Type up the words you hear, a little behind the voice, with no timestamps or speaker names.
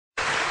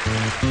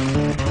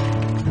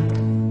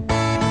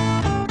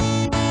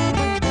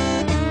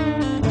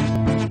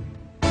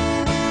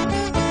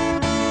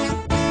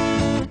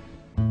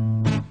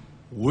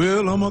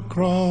Well, I'm a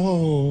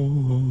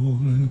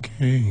crawling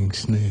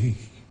kingsnake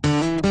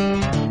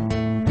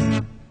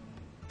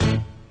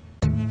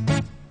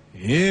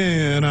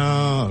and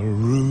I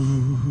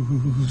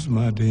ruse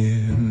my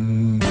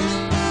den.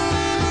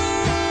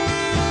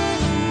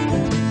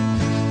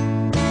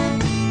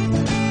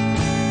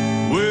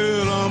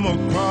 Well, I'm a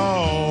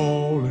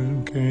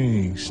crawling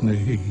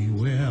kingsnake,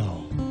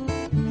 well,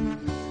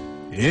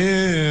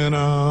 and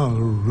I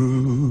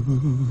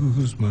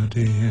ruse my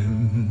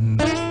den.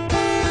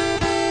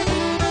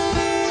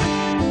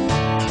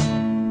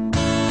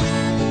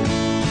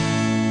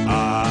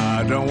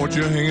 I don't want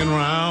you hanging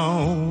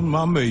around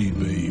my maid,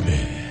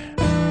 baby.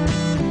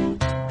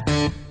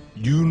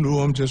 You know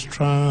I'm just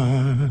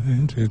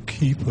trying to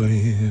keep her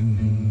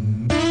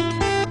in.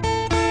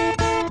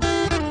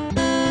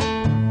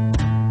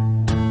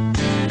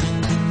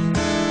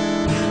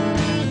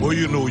 Well,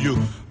 you know you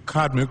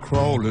caught me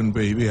crawling,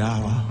 baby.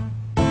 I'll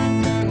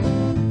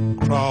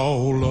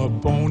crawl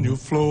up on your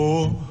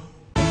floor.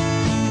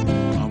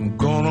 I'm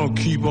gonna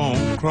keep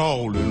on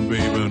crawling,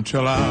 baby,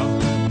 until I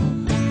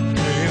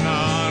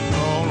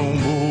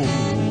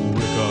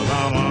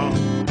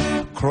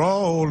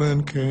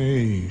crawling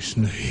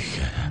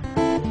kingsnake,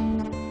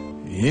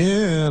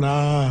 and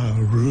I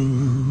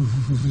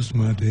ruse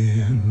my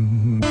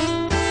den.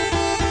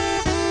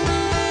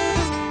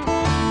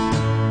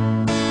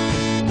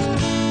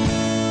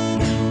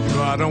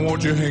 I don't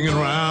want you hanging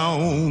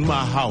around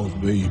my house,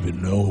 baby,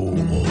 no.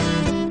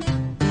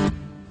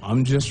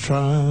 I'm just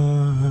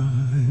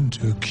trying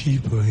to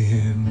keep her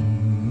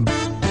in.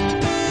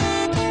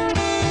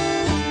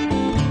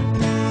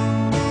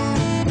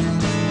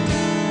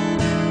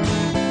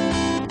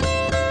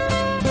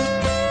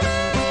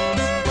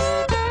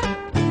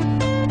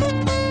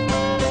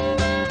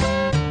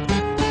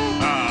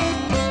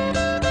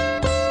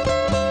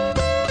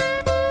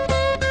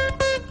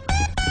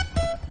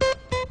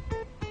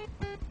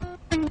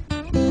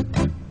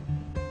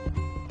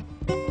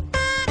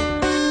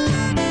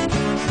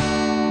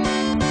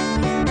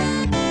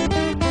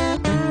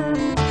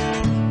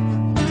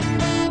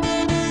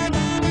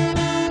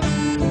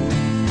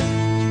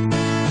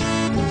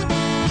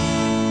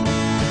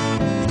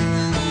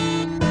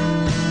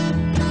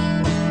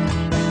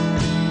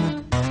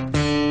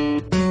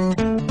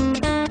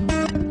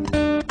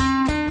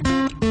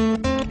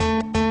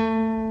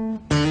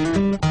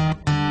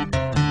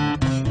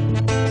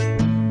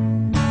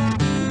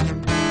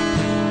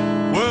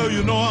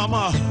 You know I'm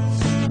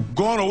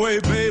going away,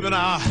 baby, and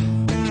I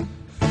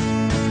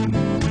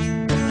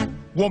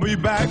won't be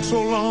back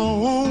so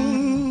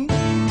long.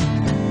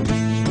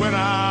 When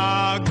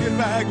I get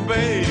back,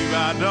 baby,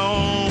 I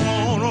don't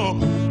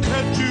wanna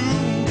let you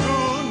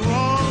run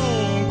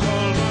wrong,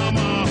 'cause I'm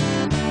a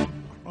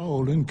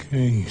crawling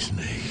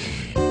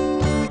kingsnake,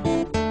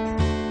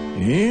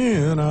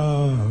 and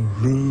I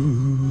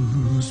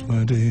ruse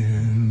my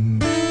den.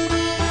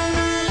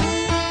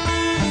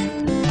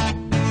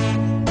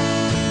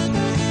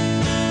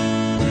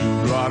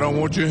 I don't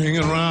want you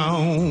hanging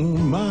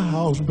around my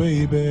house,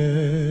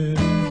 baby.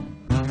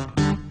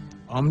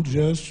 I'm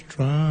just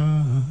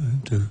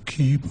trying to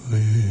keep her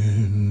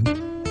in.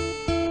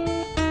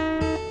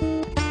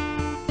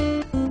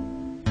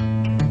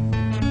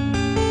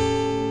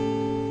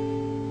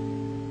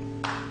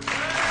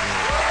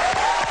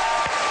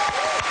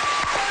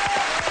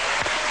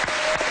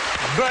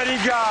 Buddy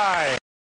Guy.